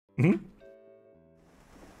Hmm?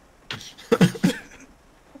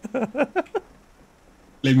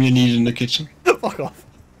 Leave me a need in the kitchen. Fuck off.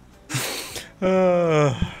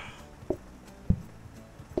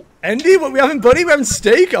 Andy, what we having, buddy? We're having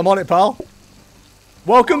steak. I'm on it, pal.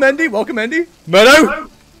 Welcome, Andy. Welcome, Andy. Meadow!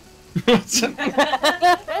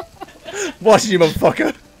 Watching you,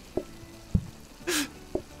 motherfucker.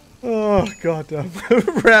 Oh, god damn.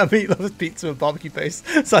 Rare meat loves pizza and barbecue paste.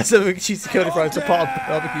 So I said cheesy curly fries are part of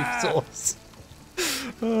barbecue sauce.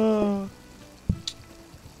 Oh.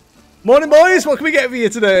 Morning, boys. What can we get for you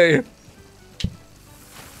today?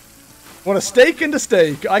 Want a steak and a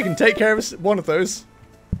steak? I can take care of one of those.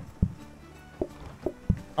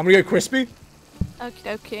 I'm gonna go crispy. Okie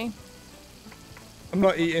dokie. I'm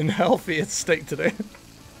not eating healthy. It's steak today.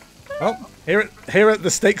 Well, here at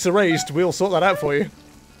the stakes are raised. We'll sort that out for you.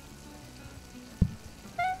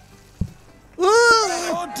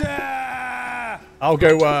 I'll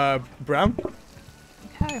go brown.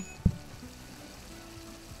 Okay.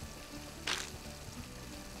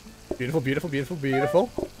 Beautiful, beautiful, beautiful,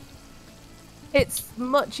 beautiful. It's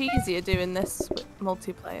much easier doing this with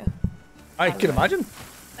multiplayer. I can imagine.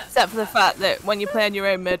 Except for the fact that when you play on your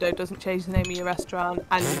own, Murdo doesn't change the name of your restaurant,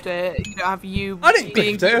 and you don't have you I didn't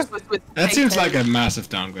being pick useless with That seems potatoes. like a massive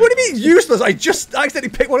downgrade. What do you mean useless? I just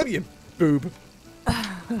accidentally picked one of you. Boob.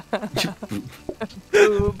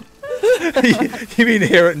 Boob. You mean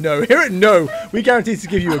here at No? Here at No, we guarantee to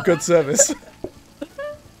give you a good service.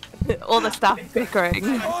 All the staff bickering.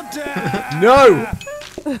 No!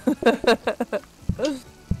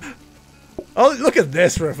 Oh, look at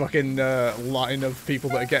this for a fucking line of people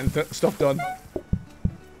that are getting stuff done.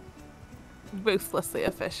 Ruthlessly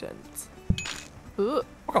efficient. Ooh.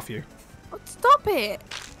 Fuck off you. Stop it!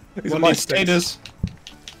 These are What my needs steaks. taters?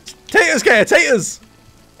 Taters, Kaya, taters!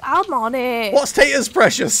 I'm on it. What's taters,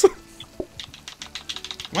 precious?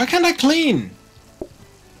 Why can't I clean?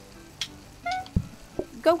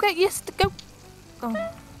 Go get your go.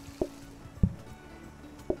 Oh.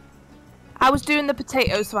 I was doing the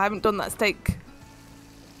potatoes, so I haven't done that steak.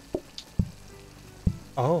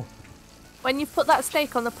 Oh. When you put that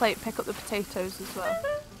steak on the plate, pick up the potatoes as well.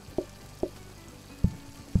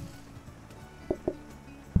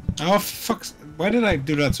 Oh fuck! Why did I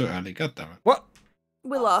do that so early? God damn it! What?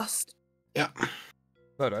 We lost. Yeah.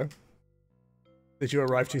 No. Did you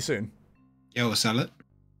arrive too soon? Yo, salad.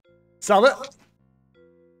 Salad?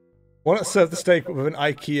 Why not serve the steak with an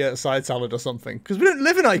IKEA side salad or something? Because we don't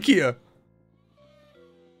live in IKEA.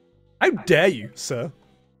 How dare you, sir?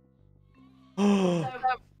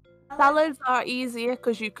 Salads are easier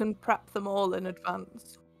because you can prep them all in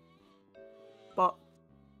advance. But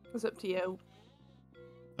it's up to you.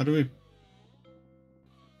 How do we?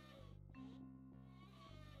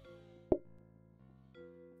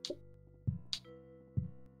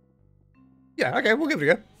 Yeah, okay, we'll give it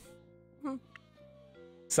a go.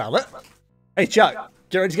 Salad. Hey, chat,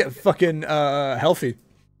 get ready to get fucking healthy.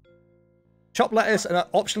 Chop lettuce and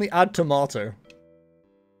optionally add tomato.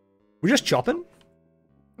 We're just chopping?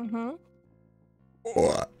 Mhm.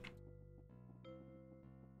 Oh.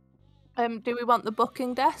 Do we want the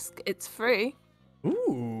booking desk? It's free.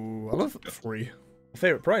 Ooh, I love free. My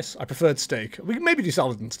favorite price. I preferred steak. We can maybe do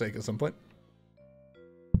salad and steak at some point.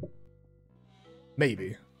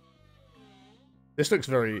 Maybe. This looks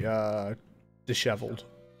very disheveled.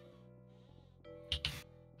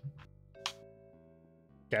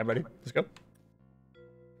 Okay, I'm ready. Let's go.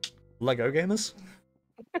 Lego gamers.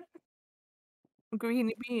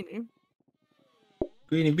 Greeny beanie.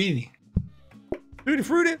 Greeny beanie. Fruity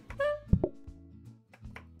fruity.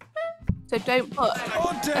 So don't put a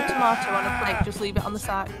tomato on a plate, just leave it on the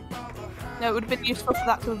side. No, it would have been useful for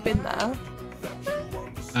that to have been there.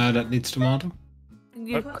 That needs tomato.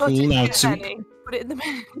 You cut cool, it now in it's soup. penny, put it in the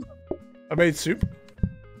middle. I made soup.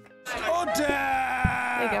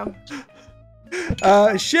 There you go.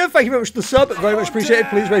 Shiv, thank you very much for the sub. Very much appreciated.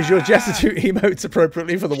 Please raise your Jester 2 emotes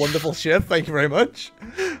appropriately for the wonderful Shiv. Thank you very much.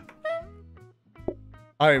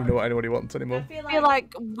 I don't even know what anybody wants anymore. I feel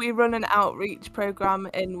like we run an outreach program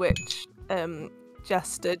in which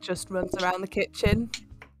Jester just runs around the kitchen.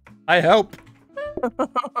 I help.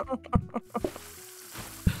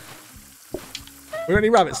 Were any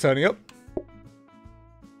rabbits turning up?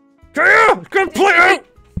 Kaya! Come play out!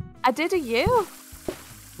 I did a you.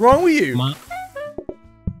 What's wrong with you?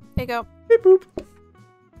 There you go. Beep boop.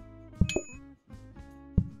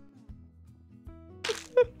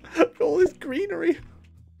 All this greenery.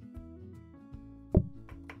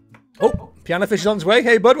 Oh, piano fish is on his way.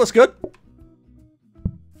 Hey, bud, what's good?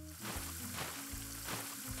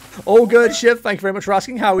 All good, Shiv. Thank you very much for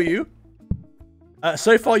asking. How are you?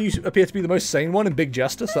 So far, you appear to be the most sane one and Big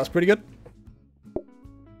Jester, so that's pretty good.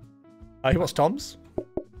 He wants Toms.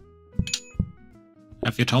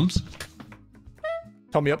 Have your Toms?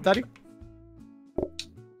 Tom me up, Daddy.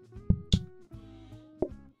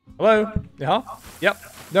 Hello? Yeah? Yep.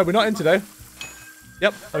 No, we're not in today.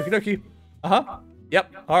 Yep. Okie dokie. Uh-huh.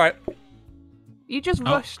 Yep. Alright. You just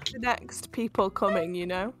rushed the next people coming, you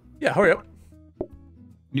know? Yeah, hurry up.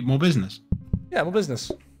 Need more business. Yeah, more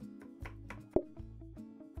business.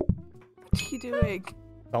 What are you doing?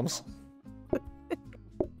 Toms.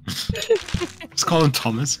 Let's call him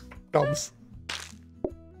Thomas. Toms.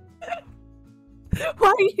 Why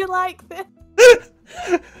are you like this?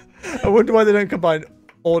 I wonder why they don't combine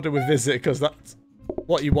order with visit, because that's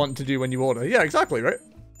what you want to do when you order. Yeah, exactly, right?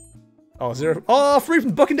 Oh, 0. Oh, free from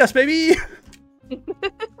the booking desk, baby!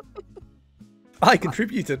 I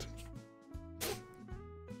contributed.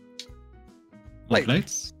 What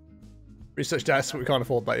plates? Research desk, but we can't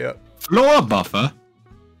afford that yet. Floor buffer?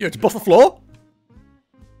 You have to buffer floor?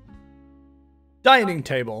 Dining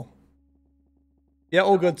table. Yeah,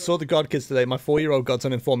 all good. Saw the god kids today. My 4-year-old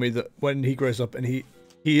godson informed me that when he grows up and he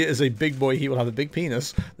is a big boy, he will have a big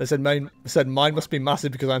penis. They said mine must be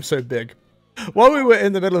massive because I'm so big. While we were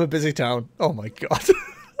in the middle of a busy town. Oh my god.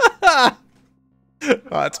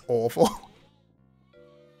 That's awful.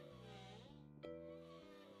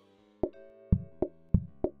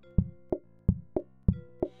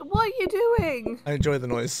 What are you doing? I enjoy the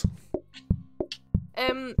noise.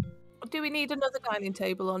 Do we need another dining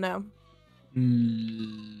table or no?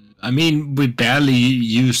 I mean, we barely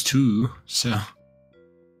use 2, so I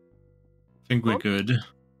think we're good.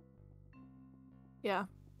 Yeah.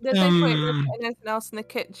 There's no point in putting anything else in the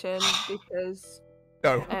kitchen because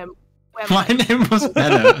No. My name was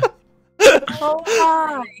better. Oh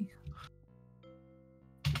my!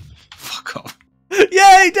 Fuck off.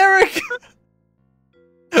 Yay, Derek!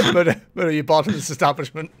 Murder, you bought this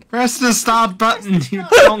establishment. Press the start button, you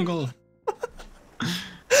dongle.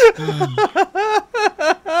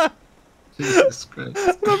 Jesus Christ.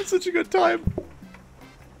 I'm having such a good time.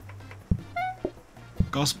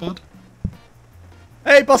 Gospod?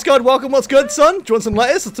 Hey, boss god, welcome. What's good, son? Do you want some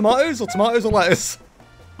lettuce or tomatoes or lettuce?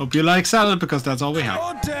 Hope you like salad because that's all we have.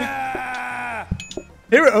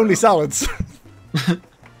 Here are only salads.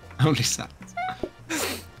 Only salad.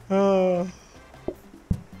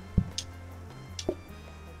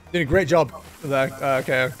 Doing a great job there.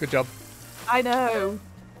 Okay, good job. I know.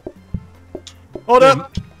 Order!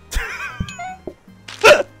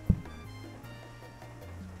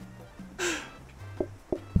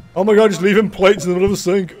 Oh my god, just leaving plates in the middle of the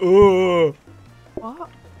sink. Oh. What?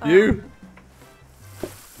 You?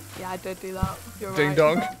 Yeah, I did do that. You're Ding right.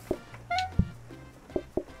 dong.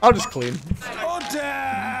 I'll just clean.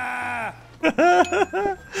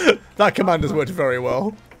 That command has worked very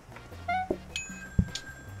well.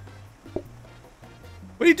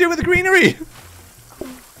 What do you do with the greenery?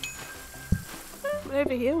 I'm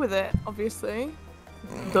over here with it, obviously.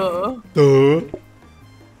 Duh. Duh.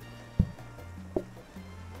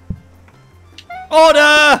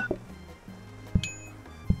 Order!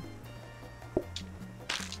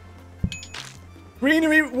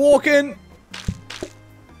 Greenery walking.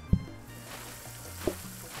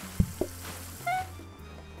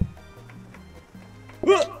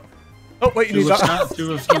 Oh wait, you need that.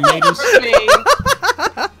 Do a few tomatoes.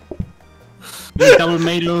 Double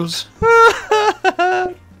tomatoes.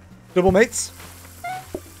 Double mates.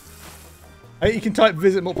 Hey, you can type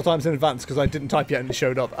visit multiple times in advance because I didn't type yet and it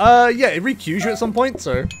showed up. Yeah, it re-queues you at some point,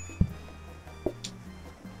 so.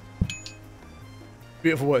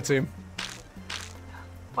 Beautiful work, team.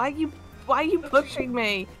 Why are you pushing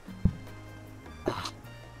me?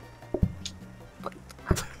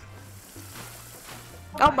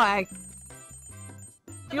 Oh my.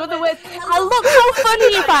 You're the worst. And look how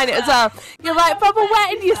funny you find it as well. You're like proper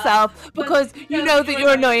wetting yourself because you know that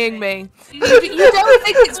you're annoying me. You don't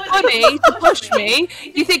think it's funny to push me.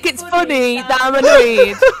 You think it's funny that I'm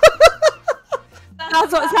annoyed.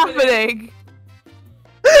 That's what's happening.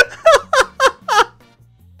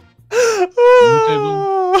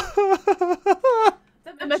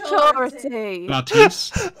 The maturity.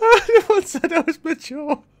 Lattes. Everyone said I was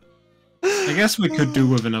mature. I guess we could do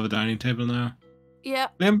with another dining table now.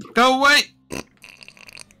 Yep. Limp, go away!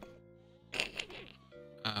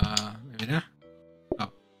 Maybe there?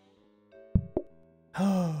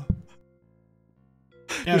 Oh.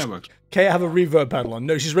 Yeah, that works. Kate have a reverb pedal on.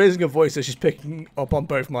 No, she's raising her voice so she's picking up on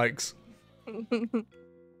both mics. Because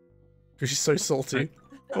she's so salty.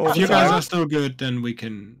 If you guys are still good, then we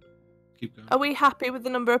can keep going. Are we happy with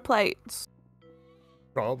the number of plates?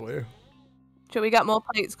 Probably. Should we get more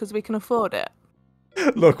plates because we can afford it?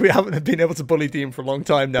 Look, we haven't been able to bully Dean for a long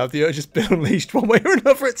time now. The urge has been unleashed one way or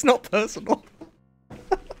another. It's not personal.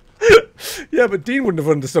 Yeah, but Dean wouldn't have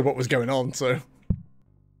understood what was going on, so... Do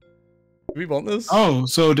we want this? Oh,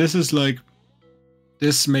 so this is like...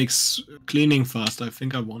 This makes cleaning fast. I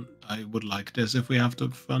think I would like this if we have the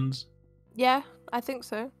funds. Yeah, I think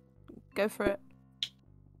so. Go for it.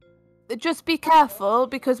 Just be careful,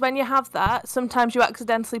 because when you have that, sometimes you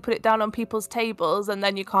accidentally put it down on people's tables and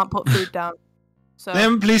then you can't put food down. So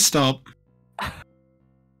Liam, please stop. the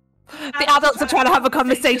adults are trying to have a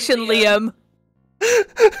conversation, Liam.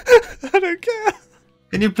 I don't care.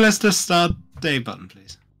 Can you press the start day button,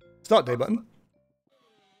 please? Start day button.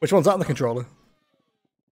 Which one's that on the controller?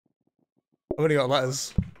 I've only got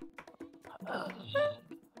letters.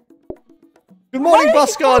 Good morning,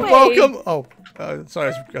 Buscard. Welcome. Oh,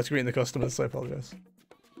 sorry, I was greeting the customers, so I apologize.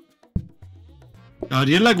 God,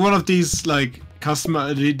 you're like one of these like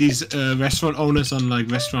these restaurant owners on like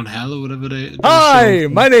Restaurant Hell or whatever they. Hi,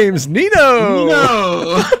 my name's Nino.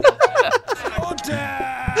 No.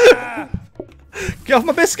 Get off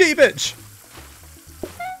my biscuit, you bitch.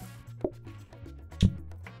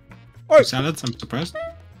 Oh, Salads, I'm surprised.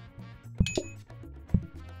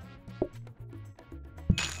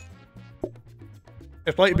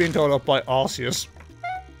 it's like you're being told off by Arceus.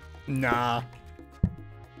 Nah.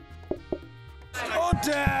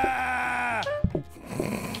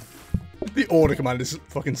 The order command is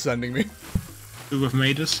fucking sending me. Who have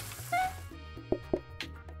made us?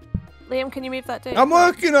 Liam, can you move that down? I'm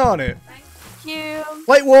working on it. Thank you.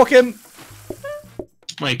 Plate walking.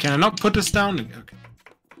 Wait, can I not put this down? Okay.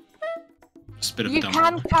 Just a bit of You a dumb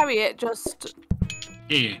can one. carry it, just...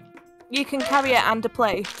 Yeah. You can carry it and a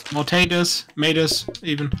plate. More taters, maters,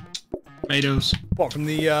 even. Tomatoes. What, from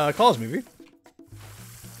the Cars movie?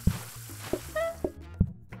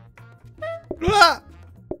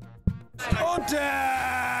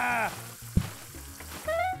 Ah!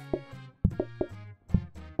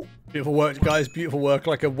 Beautiful work, guys. Beautiful work.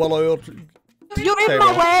 Like a well-oiled You're in table.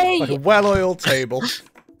 my way! Like a well-oiled table.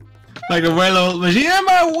 Like a well-oiled machine. In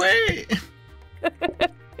my way!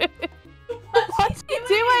 What are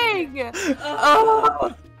you doing?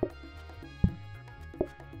 Oh.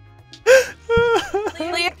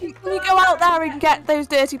 Liam, can you go out there and get those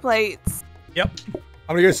dirty plates? Yep.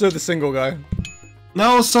 I'm gonna go serve the single guy.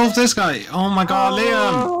 No, solve this guy. Oh my god,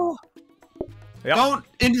 Liam. Oh. Yep. Don't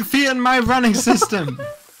interfere in my running system.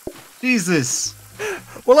 Jesus.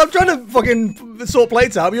 Well, I'm trying to fucking sort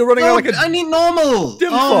plates out. You're running No, like a... I need normal. dim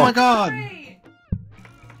Oh my fuck. god.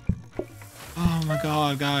 Oh my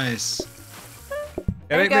god, guys.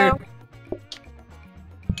 There you go.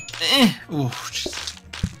 Oh, jeez.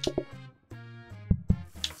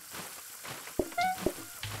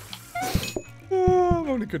 Oh, I'm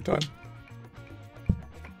having a good time.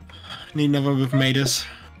 Need never have made us.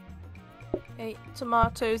 Hey,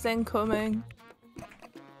 tomatoes incoming.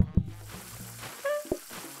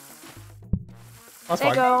 That's There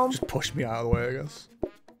you fine. go. Just push me out of the way, I guess.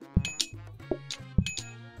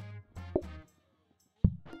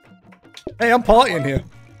 Hey, I'm partying here.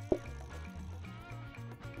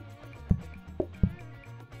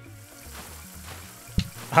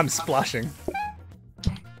 I'm splashing.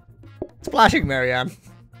 Splashing, Marianne.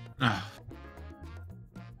 Ah.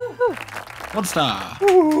 1 star.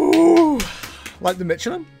 Ooh. Like the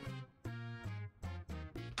Michelin?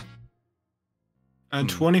 And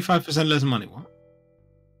 25% less money. What?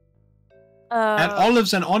 And Uh,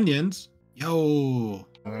 olives and onions. Yo.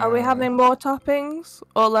 are we having more toppings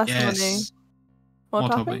or less money? Yes. More, More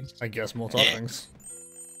toppings? toppings. I guess more Yeah. toppings.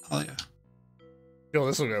 Oh yeah. Yo,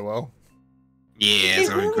 this will go well. Yeah, it's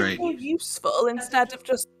very great. More useful instead of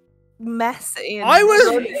just messy. And I was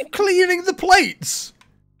running, cleaning the plates!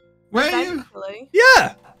 Where are you? thankfully.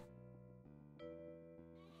 Yeah!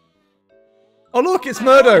 Oh look, it's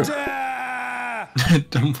Murdo!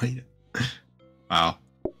 Don't wait. Wow.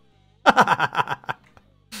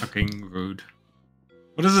 Fucking rude.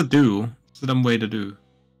 What does it do? It's a dumb way to do.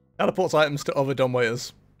 Teleports items to other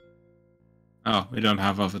dumbwaiters. Oh, we don't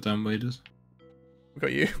have other dumb waiters. We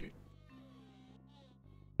got you.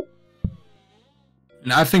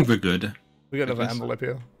 And I think we're good. We got another guess. envelope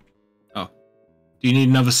here. Oh. Do you need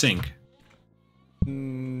another sink?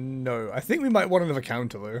 No, I think we might want another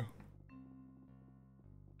counter though.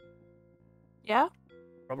 Yeah?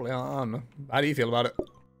 Probably, I don't know. How do you feel about it?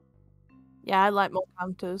 Yeah, I like more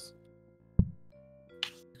counters.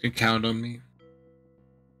 You can count on me.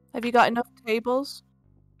 Have you got enough tables?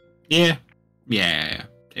 Yeah. Yeah.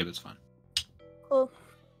 Table's fine. Cool.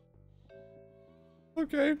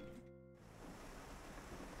 Okay.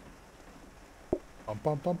 Bum,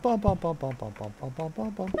 bum, bum, bum, bum, bum, bum, bum, bum, bum, bum,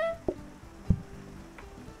 bum.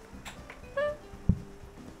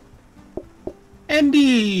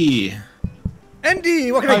 Andy!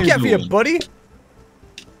 Andy, what can I get for you, buddy?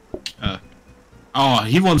 Oh,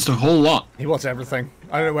 he wants the whole lot. He wants everything.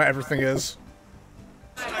 I don't know where everything is.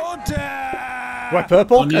 Where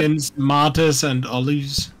purple? Onions, tomatoes, and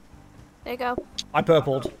olives. There you go. I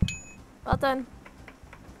purpled. Well done.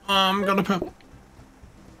 I'm gonna purple.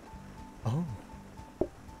 Oh.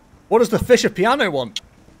 What does the Fisher piano want?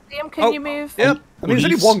 Liam, can you move? Yep. I mean, there's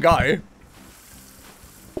only one guy.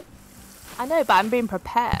 I know, but I'm being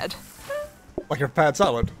prepared. Like a prepared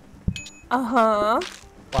salad. Uh-huh.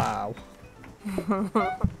 Wow.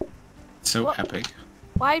 So What? epic.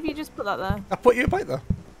 Why have you just put that there? I put you a bite there.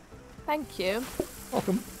 Thank you.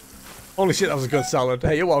 Welcome. Holy shit, that was a good salad.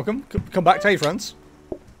 Hey, you're welcome. Come back, tell your friends.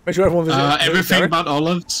 Make sure everyone visits. Everything but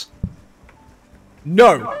olives.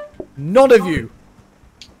 No! None of you!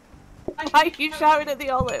 Why are you shouting at the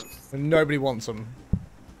olives? Nobody wants them.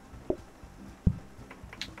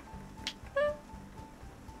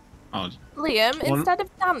 Oh, Liam, One- instead of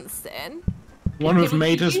dancing... one with give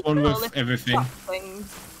me tomatoes, one beautiful with little everything. chop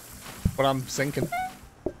things. But I'm sinking.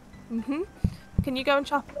 Mm-hmm. Can you go and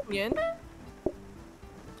chop an onion?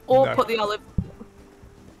 Or No. put the olive...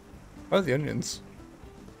 Where are the onions?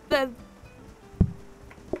 Then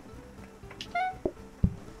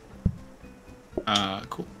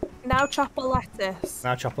Cool. now chop a lettuce.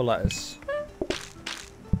 Now chop a lettuce.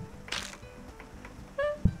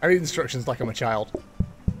 I read instructions like I'm a child.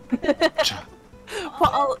 Put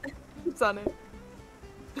olives on it.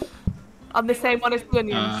 On the same one as the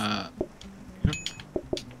onions. Yep.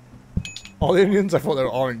 All the onions? I thought they were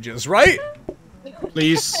oranges, right?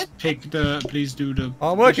 Please please do the.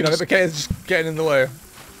 I'm working on it, but Kate's just getting in the way.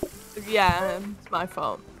 Yeah, it's my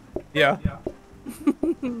fault. Yeah.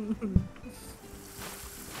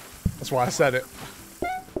 That's why I said it.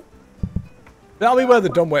 That'll be where the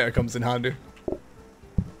dumb waiter comes in handy.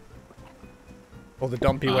 Or the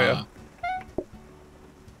dumpy waiter.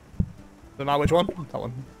 So now which one? That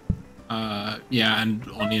one. Yeah, and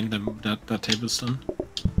onion, that table's done.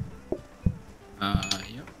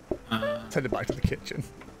 Yep. Send it back to the kitchen.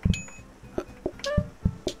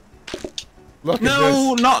 Look at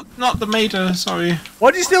No, this. not the mater, sorry.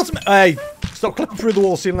 Why did you steal some? Hey, stop clipping through the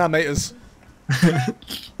wall, stealing our maters.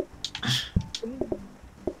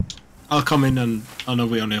 I'll come in and... Oh no,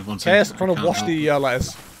 we only have one second. Yes, trying to wash the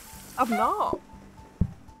lettuce. I'm not.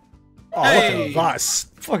 Oh, Hey. look at that. It's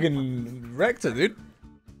fucking wrecked it, dude.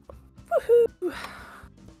 Woohoo!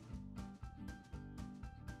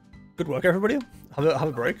 Good work, everybody. Have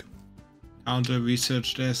a break. Counter,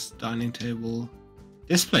 research desk, dining table,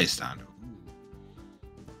 display stand.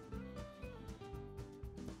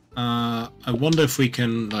 I wonder if we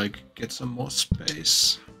can, like, get some more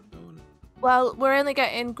space. Well, we're only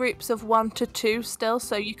getting groups of 1 to 2 still,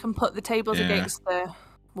 so you can put the tables Yeah. against the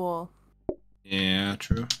wall. Yeah,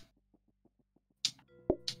 true.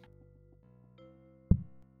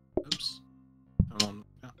 Oops. Come on.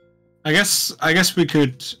 Yeah. I guess we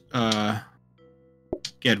could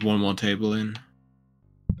get one more table in.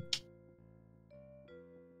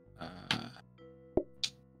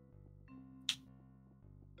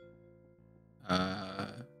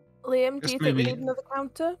 Liam, do guess you think we maybe- need another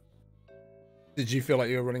counter? Did you feel like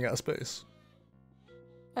you were running out of space?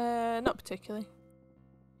 Not particularly.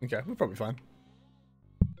 Okay, we're probably fine.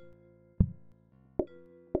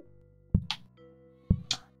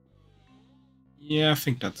 Yeah, I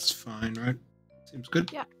think that's fine, right? Seems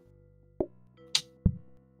good. Yeah.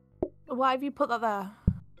 Why have you put that there?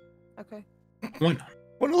 Okay. Why not?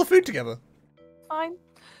 Put all the food together. Fine.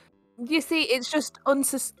 You see, it's just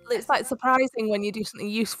it's like surprising when you do something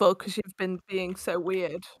useful because you've been being so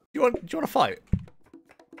weird. Do you want to fight?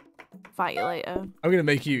 Fight you later. I'm gonna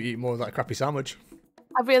make you eat more of that crappy sandwich.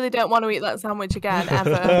 I really don't want to eat that sandwich again,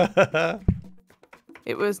 ever.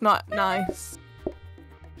 It was not nice.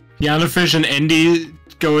 Piano Fish and Andy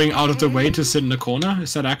going out of the way to sit in the corner.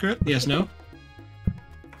 Is that accurate? Yes, no?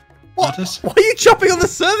 What? Artist? Why are you chopping on the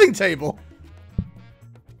serving table?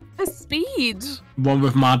 For speed. One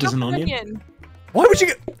with Martis and Chop an onion. Why would you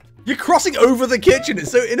get... You're crossing over the kitchen.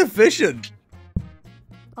 It's so inefficient.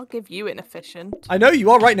 I'll give you inefficient. I know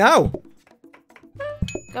you are right now.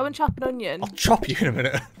 Go and chop an onion. I'll chop you in a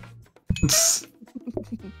minute.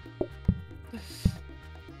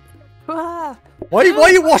 Ah, Why are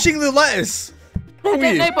you washing the lettuce? I What's wrong with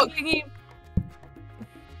don't you? know, but can you?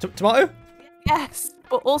 Tomato? Yes,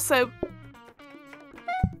 but also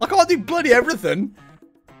I can't do bloody everything.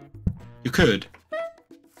 You could.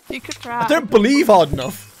 you could try. I don't believe hard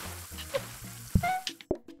enough.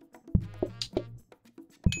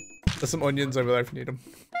 There's some onions over there if you need them.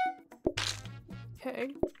 Okay.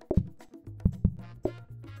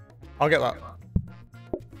 I'll get that.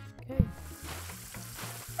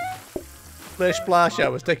 Splish splash, I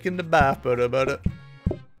was taking the bath, butter.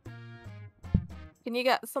 Can you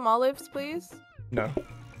get some olives, please? No.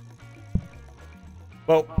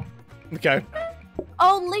 Well, okay.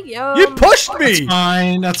 Oh, Liam! You pushed me!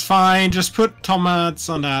 That's fine. Just put tomatoes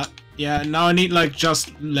on that. Yeah, now I need, like,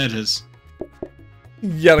 just lettuce.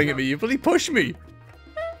 Yelling at me, you bloody pushed me!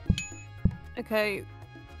 Okay.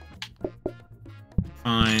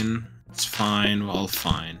 Fine. It's fine. Well,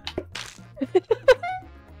 fine.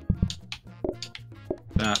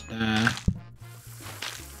 That there.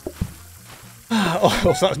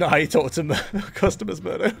 Oh, so that's not how you talk to customers,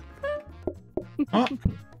 Murdo. What?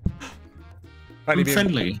 I'm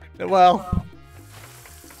friendly. Well,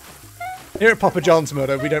 here at Papa John's,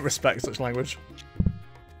 Murdo, we don't respect such language.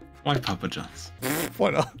 Why Papa John's?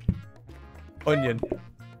 Why not? Onion.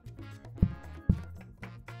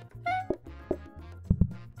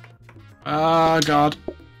 Oh, God.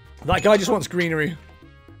 That guy just wants greenery.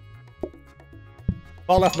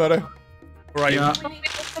 Far left, Murdo. Right. Yeah. We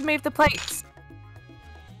have to move the plates.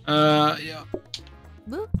 Yeah.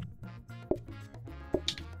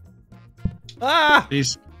 Ah!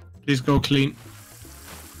 Please go clean.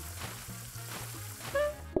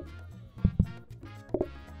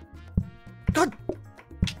 God!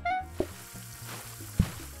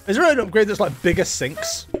 Is there an upgrade that's like bigger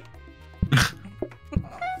sinks?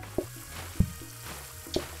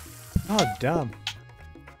 Oh, damn.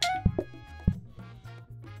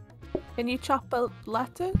 Can you chop a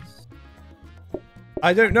lettuce?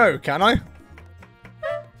 I don't know, can I?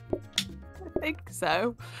 I think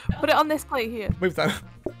so. Put it on this plate here. Move that.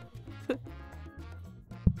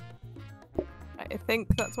 I think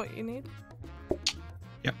that's what you need.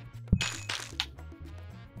 Yep.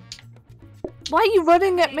 Why are you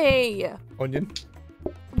running at me? Onion.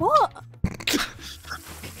 What?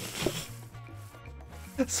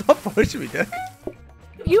 Stop pushing me, Dick.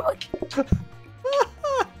 You. Oh,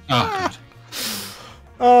 God.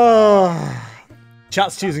 Oh.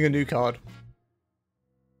 Chat's choosing a new card.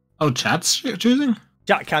 Oh, chat's choosing?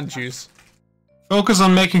 Chat can choose. Focus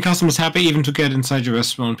on making customers happy. Even to get inside your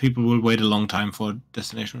restaurant, people will wait a long time for a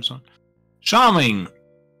destination restaurant. Charming.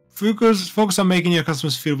 Focus on making your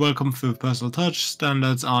customers feel welcome with personal touch.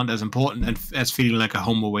 Standards aren't as important as feeling like a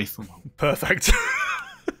home away from home. Perfect.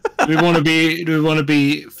 Do we want to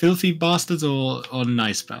be filthy bastards or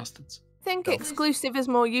nice bastards? I think exclusive is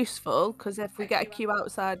more useful because if we get a queue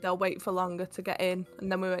outside, they'll wait for longer to get in,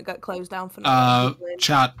 and then we won't get closed down for now.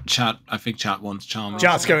 Chat. I think chat wants charming.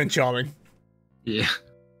 Chat's going charming. Yeah.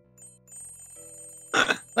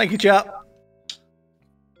 Thank you, chat.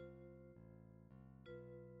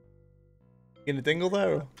 You gonna dingle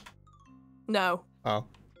there? Or? No. Oh.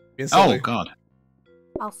 Oh, God.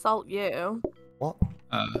 I'll salt you. What?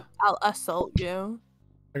 I'll assault you.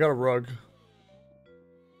 I got a rug.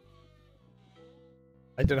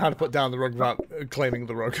 I don't know how to put down the rug without claiming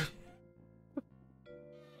the rug.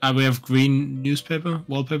 We have green newspaper,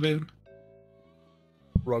 wallpaper even.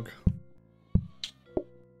 Rug.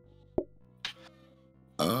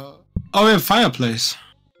 Oh, we have fireplace.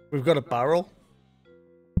 We've got a barrel.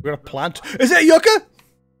 We've got a plant. Is it a yucca?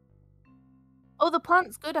 Oh, the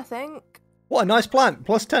plant's good, I think. What a nice plant.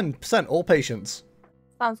 Plus 10% all patients.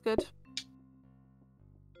 Sounds good.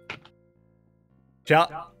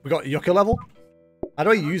 Chat, we got yucca level. How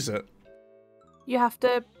do I use it? You have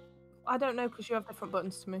to... I don't know because you have different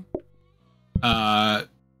buttons to me.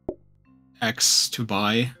 X to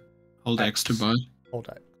buy. Hold X to buy. Hold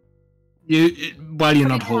it. While you're Put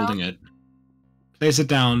not it holding down. it. Place it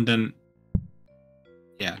down, then...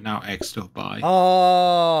 Yeah, now X to buy.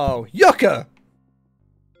 Oh, yucca!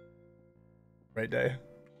 Great day.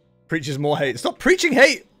 Preaches more hate. Stop preaching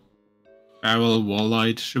hate! Barrel,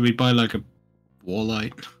 wallite. Should we buy like a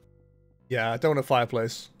wallite? Yeah, I don't want a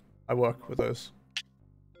fireplace. I work with those.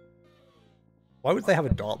 Why would they have a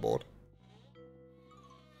dartboard?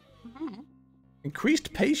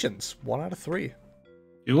 Increased patience. 1 out of 3.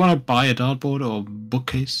 You want to buy a dartboard or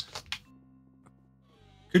bookcase?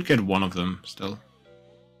 Could get one of them still.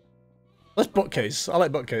 Let's bookcase. I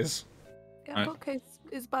like bookcase. Yeah, Right. bookcase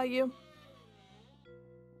is by you.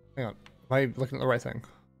 Hang on. Am I looking at the right thing?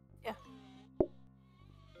 Yeah.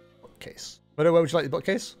 Bookcase. Where would you like the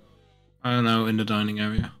bookcase? I don't know, in the dining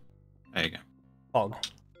area. There you go. Hog.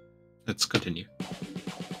 Let's continue.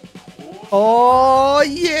 Oh,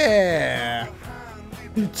 yeah!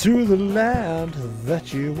 To the land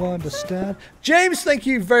that you understand. James, thank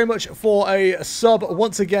you very much for a sub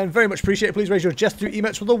once again. Very much appreciate it. Please raise your jest through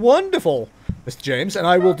emotes for the wonderful Mr. James. And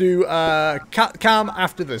I will do cam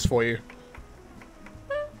after this for you.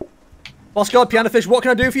 Boss God, Piano Fish, what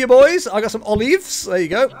can I do for you boys? I got some olives. There you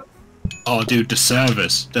go. Oh, dude, the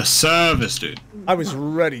service, dude. I was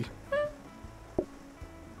ready.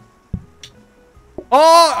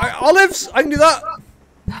 Oh, olives! I can do that.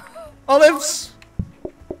 Olives.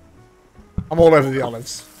 I'm all over the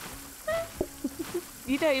olives.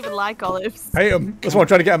 You don't even like olives. Hate them. That's why I'm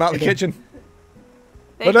trying to get them out of the kitchen.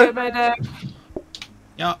 There you go, Modo.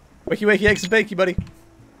 Yeah. Wakey, wakey, eggs and bakey, buddy.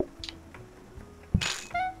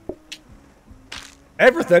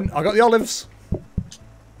 Everything. I got the olives.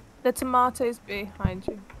 The tomatoes behind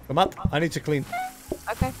you. Come up. I need to clean.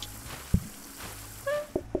 Okay.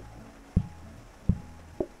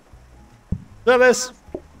 Service.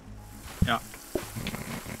 Yeah.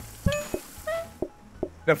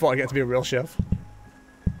 Never thought I'd get to be a real chef.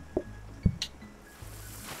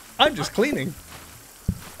 I'm just cleaning.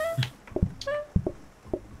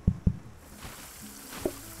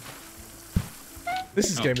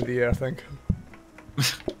 This is game of the year, I think.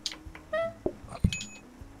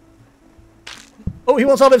 Oh, he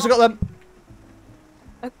wants olives. I got them.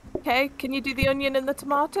 Okay, can you do the onion and the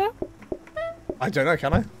tomato? I don't know.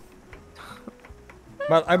 Can I?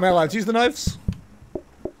 Am I allowed to use the knives?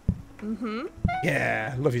 Mm-hmm.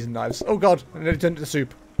 Yeah, love using knives. Oh god, I nearly turned it to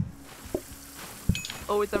soup.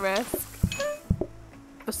 Always a risk.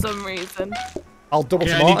 For some reason. I'll double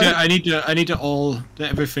Okay, tomato. I need to all the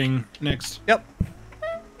everything next. Yep.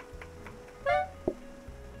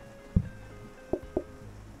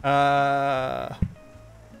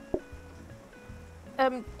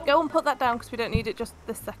 Go and put that down because we don't need it just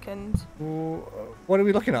this second. What are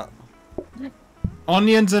we looking at?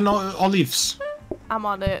 Onions and olives. I'm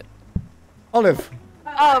on it. Olive.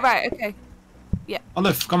 Oh, right, okay.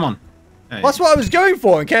 Olive, come on. Hey. That's what I was going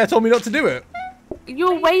for, and Kaya told me not to do it. You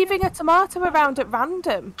were waving a tomato around at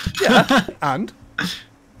random. Yeah, and?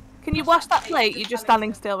 Can you wash that plate? You're just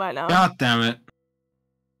standing still right now. God damn it.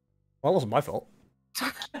 Well, it wasn't my fault.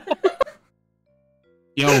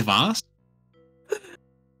 Yo, Vas.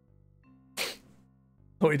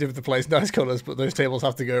 What you did with the place, nice colours, but those tables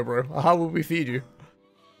have to go, bro. How will we feed you?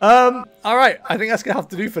 Alright, I think that's gonna have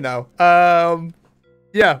to do for now.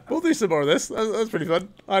 Yeah, we'll do some more of this. That's pretty fun.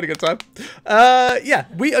 I had a good time. Yeah,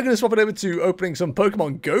 we are gonna swap it over to opening some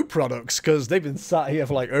Pokemon Go products, because they've been sat here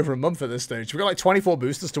for like over a month at this stage. We've got like 24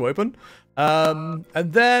 boosters to open. And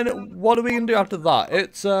then, what are we gonna do after that?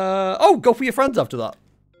 It's, oh, go for your friends after that.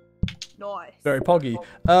 Nice. Very poggy.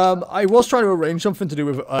 I was trying to arrange something to do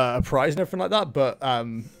with a prize and everything like that, but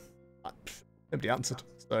nobody answered.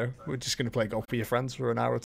 So we're just going to play golf with your friends for an hour or